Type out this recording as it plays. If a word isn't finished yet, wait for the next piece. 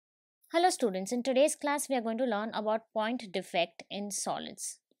Hello students, in today's class we are going to learn about point defect in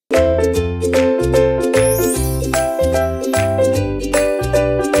solids.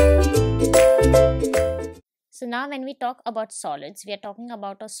 So now when we talk about solids, we are talking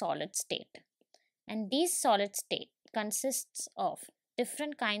about a solid state. And these solid state consists of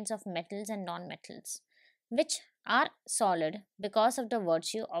different kinds of metals and non-metals, which are solid because of the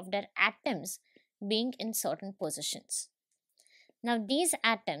virtue of their atoms being in certain positions. Now these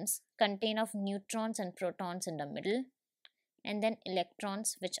atoms contain of neutrons and protons in the middle and then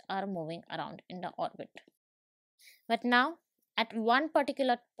electrons which are moving around in the orbit. But now at one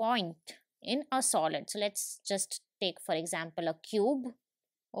particular point in a solid, so let's just take for example a cube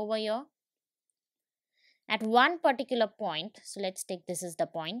over here. At one particular point, so let's take this is the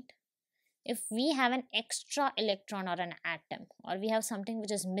point. If we have an extra electron or an atom, or we have something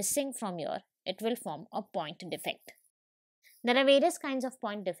which is missing from here, it will form a point defect. There are various kinds of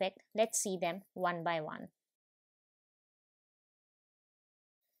point defect. Let's see them one by one.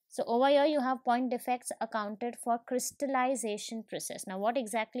 So over here you have point defects accounted for crystallization process. Now what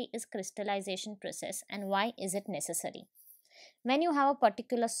exactly is crystallization process and why is it necessary? When you have a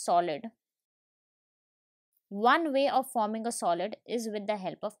particular solid, one way of forming a solid is with the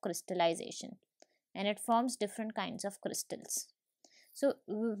help of crystallization, and it forms different kinds of crystals. So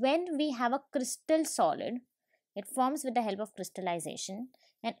when we have a crystal solid, it forms with the help of crystallization,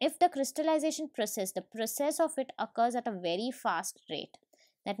 and if the crystallization process, the process of it occurs at a very fast rate,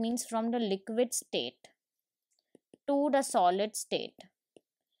 that means from the liquid state to the solid state,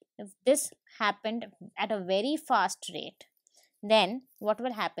 if this happened at a very fast rate, then what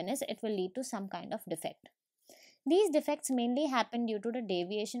will happen is it will lead to some kind of defect. These defects mainly happen due to the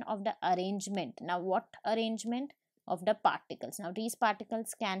deviation of the arrangement. Now what arrangement? Of the particles. Now these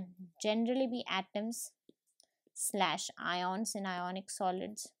particles can generally be atoms / ions in ionic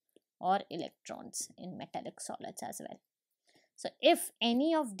solids or electrons in metallic solids as well. So if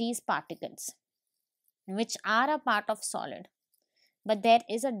any of these particles which are a part of solid, but there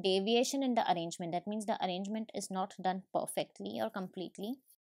is a deviation in the arrangement, that means the arrangement is not done perfectly or completely,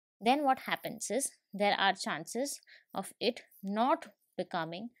 then what happens is there are chances of it not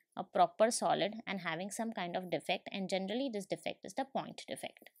becoming a proper solid and having some kind of defect, and generally this defect is the point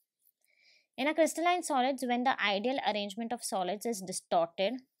defect. In a crystalline solids, when the ideal arrangement of solids is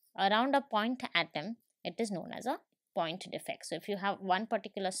distorted around a point atom, it is known as a point defect. So if you have one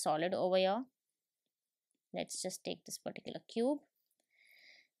particular solid over here, let's just take this particular cube,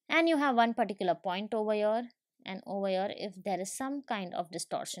 and you have one particular point over here, and over here if there is some kind of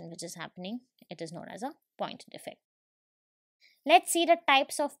distortion which is happening, it is known as a point defect. Let's see the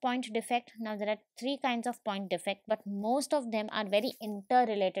types of point defect. Now there are three kinds of point defect, but most of them are very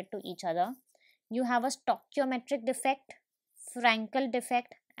interrelated to each other. You have a stoichiometric defect, Frankel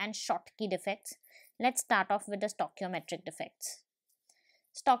defect and Schottky defects. Let's start off with the stoichiometric defects.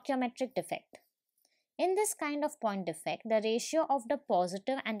 Stoichiometric defect. In this kind of point defect, the ratio of the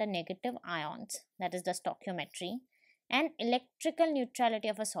positive and the negative ions, that is the stoichiometry, and electrical neutrality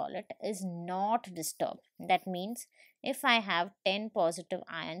of a solid is not disturbed. That means if I have 10 positive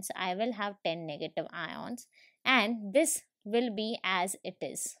ions, I will have 10 negative ions, and this will be as it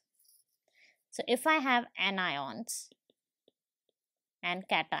is. So if I have anions and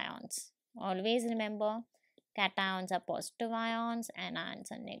cations, always remember cations are positive ions,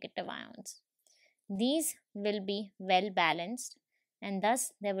 anions are negative ions. These will be well balanced, and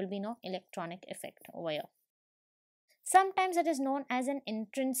thus there will be no electronic effect over here. Sometimes it is known as an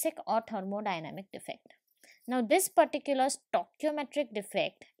intrinsic or thermodynamic defect. Now this particular stoichiometric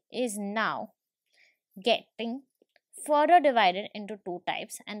defect is now getting further divided into two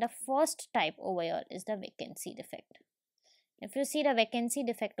types, and the first type over here is the vacancy defect. If you see the vacancy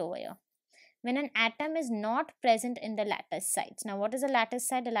defect over here, when an atom is not present in the lattice sides. Now what is a lattice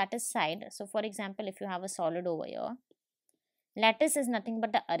side? The lattice side, so for example if you have a solid over here, lattice is nothing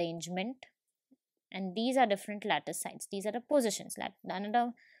but the arrangement, and these are different lattice sides. These are the positions.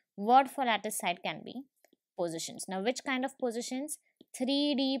 Another word for lattice side can be positions. Now which kind of positions?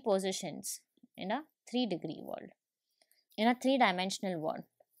 3D positions in a 3-degree world, in a 3-dimensional world.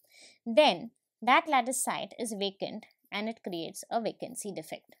 Then that lattice side is vacant and it creates a vacancy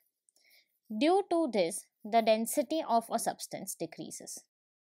defect. Due to this, the density of a substance decreases.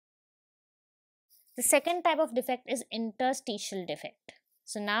 The second type of defect is interstitial defect.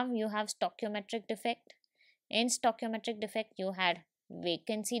 So now you have stoichiometric defect. In stoichiometric defect, you had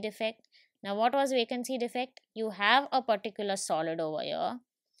vacancy defect. Now what was vacancy defect? You have a particular solid over here.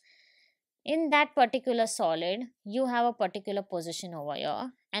 In that particular solid, you have a particular position over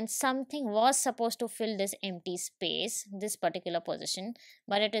here, and something was supposed to fill this empty space, this particular position,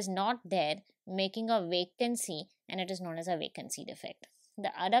 but it is not there, making a vacancy, and it is known as a vacancy defect.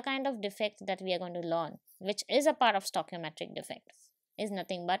 The other kind of defect that we are going to learn, which is a part of stoichiometric defect, is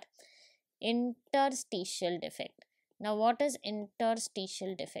nothing but interstitial defect. Now, what does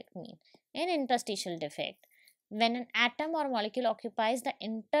interstitial defect mean? In interstitial defect, when an atom or molecule occupies the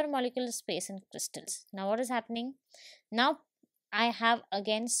intermolecular space in crystals. Now, what is happening? Now, I have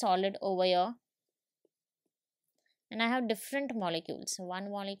again solid over here, and I have different molecules. One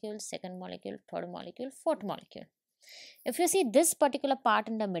molecule, second molecule, third molecule, fourth molecule. If you see this particular part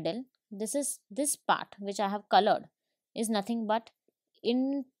in the middle, this part which I have colored is nothing but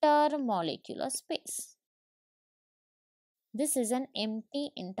intermolecular space. This is an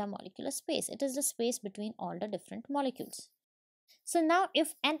empty intermolecular space. It is the space between all the different molecules. So now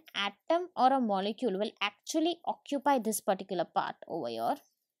if an atom or a molecule will actually occupy this particular part over here,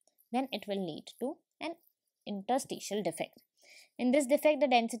 then it will lead to an interstitial defect. In this defect, the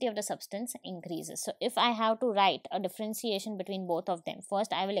density of the substance increases. So if I have to write a differentiation between both of them,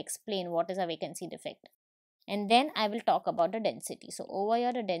 first I will explain what is a vacancy defect, and then I will talk about the density. So over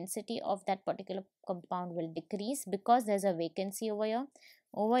here, the density of that particular compound will decrease because there is a vacancy over here.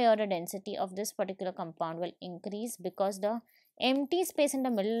 Over here, the density of this particular compound will increase because the empty space in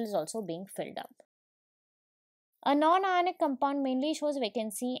the middle is also being filled up. A non-ionic compound mainly shows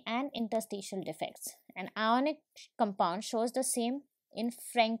vacancy and interstitial defects. An ionic compound shows the same in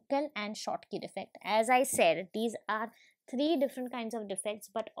Frankel and Schottky defect. As I said, these are three different kinds of defects,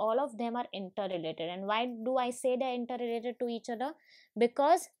 but all of them are interrelated. And why do I say they are interrelated to each other?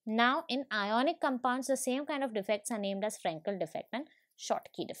 Because now in ionic compounds, the same kind of defects are named as Frankel defect and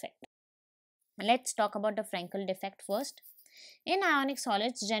Schottky defect. Let's talk about the Frankel defect first. In ionic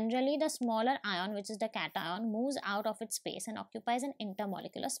solids, generally the smaller ion, which is the cation, moves out of its space and occupies an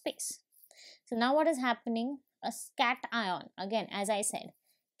intermolecular space. So now what is happening? A cation, again as I said,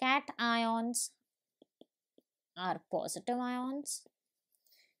 cations are positive ions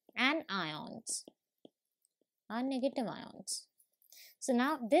and ions are negative ions. So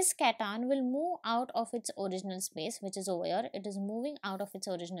now this cation will move out of its original space, which is over here. It is moving out of its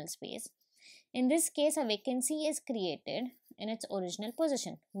original space. In this case, a vacancy is created in its original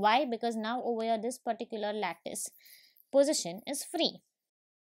position. Why? Because now over here, this particular lattice position is free.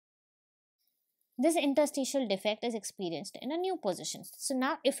 This interstitial defect is experienced in a new position. So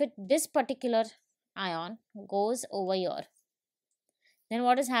now if this particular ion goes over here, then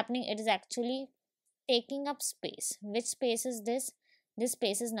what is happening? It is actually taking up space. Which space is this? This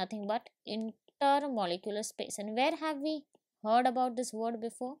space is nothing but intermolecular space. And where have we heard about this word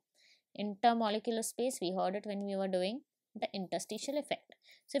before? Intermolecular space. We heard it when we were doing the interstitial effect.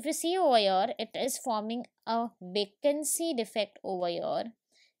 So if you see over here, it is forming a vacancy defect over here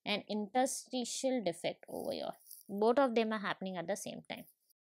and interstitial defect over here. Both of them are happening at the same time.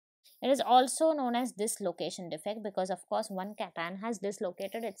 It is also known as dislocation defect because of course one cation has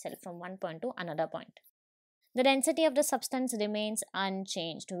dislocated itself from one point to another point. The density of the substance remains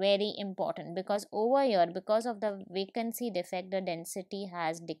unchanged. Very important, because over here, because of the vacancy defect, the density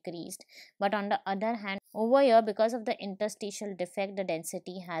has decreased. But on the other hand, over here, because of the interstitial defect, the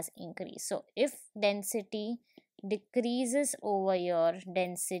density has increased. So if density decreases over here,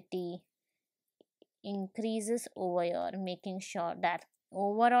 density increases over here, making sure that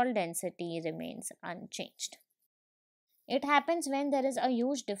overall density remains unchanged. It happens when there is a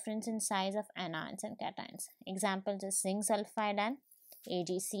huge difference in size of anions and cations. Examples is zinc sulfide and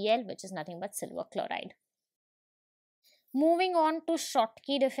AgCl, which is nothing but silver chloride. Moving on to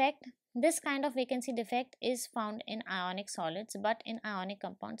Schottky defect. This kind of vacancy defect is found in ionic solids, but in ionic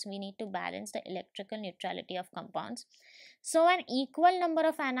compounds, we need to balance the electrical neutrality of compounds. So an equal number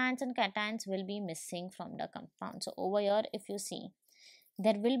of anions and cations will be missing from the compound. So over here, if you see,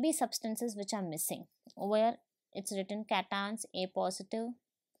 there will be substances which are missing. Over here, it's written cations A positive,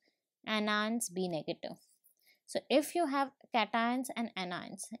 anions B negative. So if you have cations and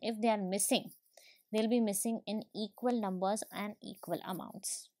anions, if they are missing, they'll be missing in equal numbers and equal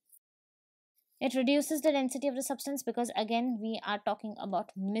amounts. It reduces the density of the substance because again we are talking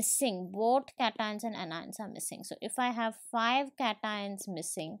about missing. Both cations and anions are missing. So if I have 5 cations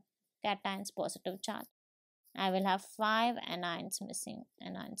missing, cations positive charge, I will have 5 anions missing,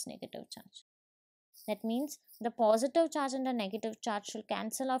 anions negative charge. That means the positive charge and the negative charge should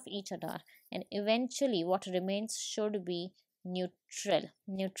cancel off each other, and eventually what remains should be neutral.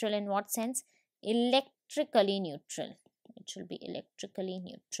 Neutral in what sense? Electrically neutral. It should be electrically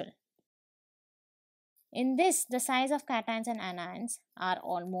neutral. In this, the size of cations and anions are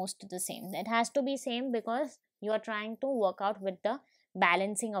almost the same. It has to be same because you are trying to work out with the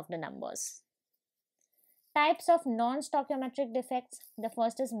balancing of the numbers. Types of non-stoichiometric defects. The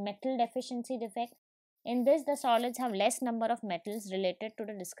first is metal deficiency defect. In this, the solids have less number of metals related to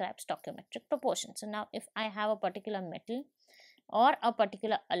the described stoichiometric proportion. So now if I have a particular metal or a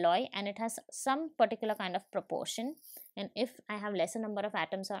particular alloy and it has some particular kind of proportion, and if I have lesser number of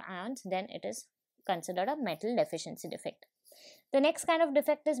atoms or ions, then it is considered a metal deficiency defect. The next kind of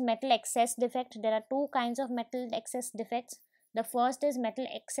defect is metal excess defect. There are two kinds of metal excess defects. The first is metal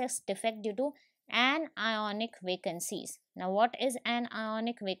excess defect due to anionic vacancies. Now what is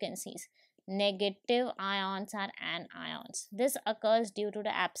anionic vacancies? Negative ions are anions. This occurs due to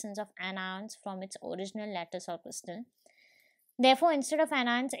the absence of anions from its original lattice or crystal. Therefore, instead of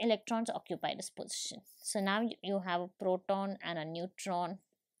anions, electrons occupy this position. So now you have a proton and a neutron,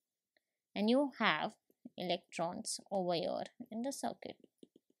 and you have electrons over here in the circuit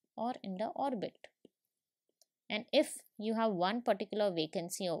or in the orbit. And if you have one particular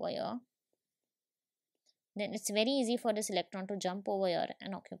vacancy over here, then it's very easy for this electron to jump over here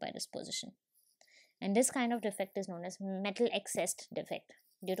and occupy this position. And this kind of defect is known as metal excess defect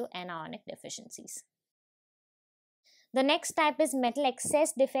due to anionic deficiencies. The next type is metal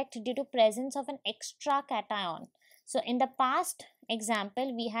excess defect due to presence of an extra cation. So in the past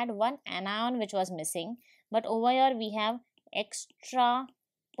example, we had one anion which was missing, but over here we have extra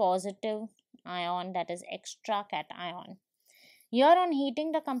positive ion, that is extra cation. Here on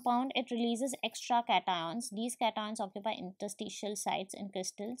heating the compound, it releases extra cations. These cations occupy interstitial sites in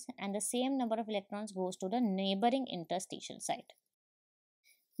crystals, and the same number of electrons goes to the neighboring interstitial site.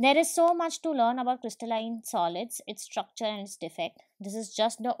 There is so much to learn about crystalline solids, its structure and its defect. This is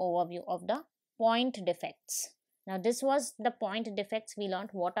just the overview of the point defects. Now this was the point defects. We learned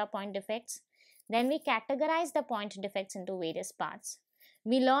what are point defects. Then we categorized the point defects into various parts.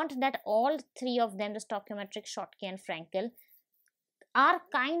 We learned that all three of them, the stoichiometric, Schottky and Frankel, are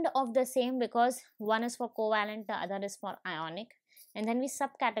kind of the same because one is for covalent, the other is for ionic. And then we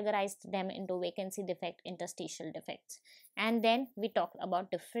subcategorized them into vacancy defect, interstitial defects. And then we talked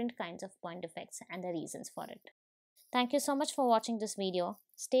about different kinds of point defects and the reasons for it. Thank you so much for watching this video.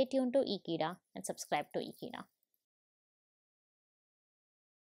 Stay tuned to Ekeeda and subscribe to Ekeeda.